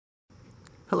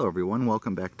Hello everyone,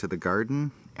 welcome back to the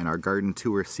garden and our garden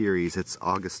tour series. It's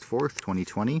August 4th,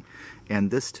 2020, and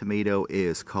this tomato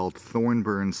is called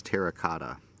Thornburn's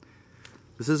Terra.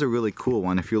 This is a really cool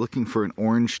one. If you're looking for an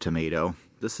orange tomato,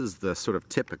 this is the sort of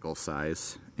typical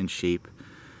size and shape.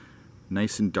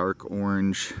 Nice and dark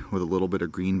orange with a little bit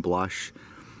of green blush.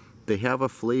 They have a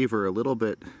flavor a little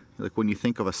bit like when you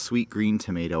think of a sweet green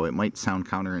tomato. It might sound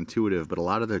counterintuitive, but a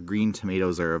lot of the green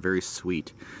tomatoes are very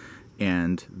sweet.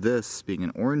 And this, being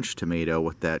an orange tomato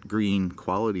with that green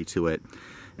quality to it,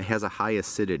 it has a high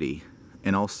acidity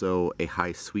and also a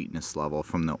high sweetness level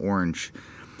from the orange.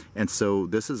 And so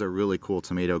this is a really cool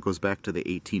tomato. It goes back to the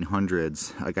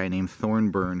 1800s. A guy named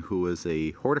Thorburn, who was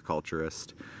a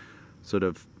horticulturist, sort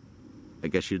of, I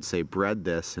guess you'd say, bred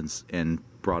this and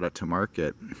brought it to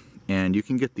market. And you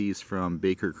can get these from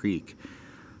Baker Creek.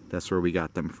 That's where we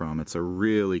got them from. It's a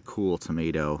really cool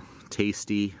tomato.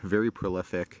 Tasty, very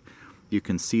prolific. You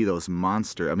can see those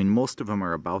monster, I mean, most of them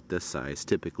are about this size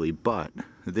typically, but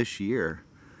this year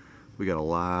we got a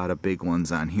lot of big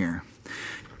ones on here.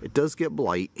 It does get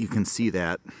blight, you can see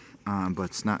that, but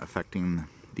it's not affecting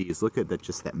these. Look at that,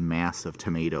 just that massive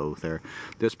tomato there.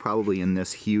 There's probably in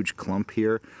this huge clump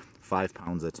here 5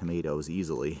 pounds of tomatoes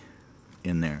easily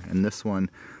in there. And this one,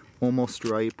 almost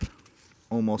ripe,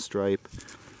 almost ripe.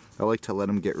 I like to let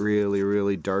them get really,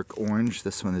 really dark orange.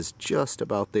 This one is just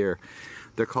about there.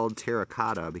 They're called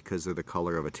terracotta because they're the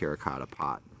color of a terracotta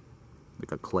pot,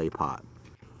 like a clay pot.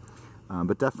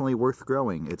 But definitely worth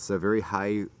growing. It's a very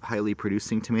highly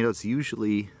producing tomato. It's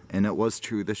usually, and it was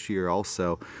true this year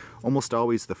also, almost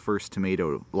always the first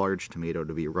tomato, large tomato,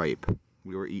 to be ripe.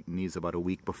 We were eating these about a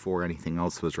week before anything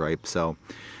else was ripe. So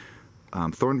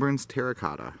Thornburn's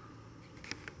terracotta.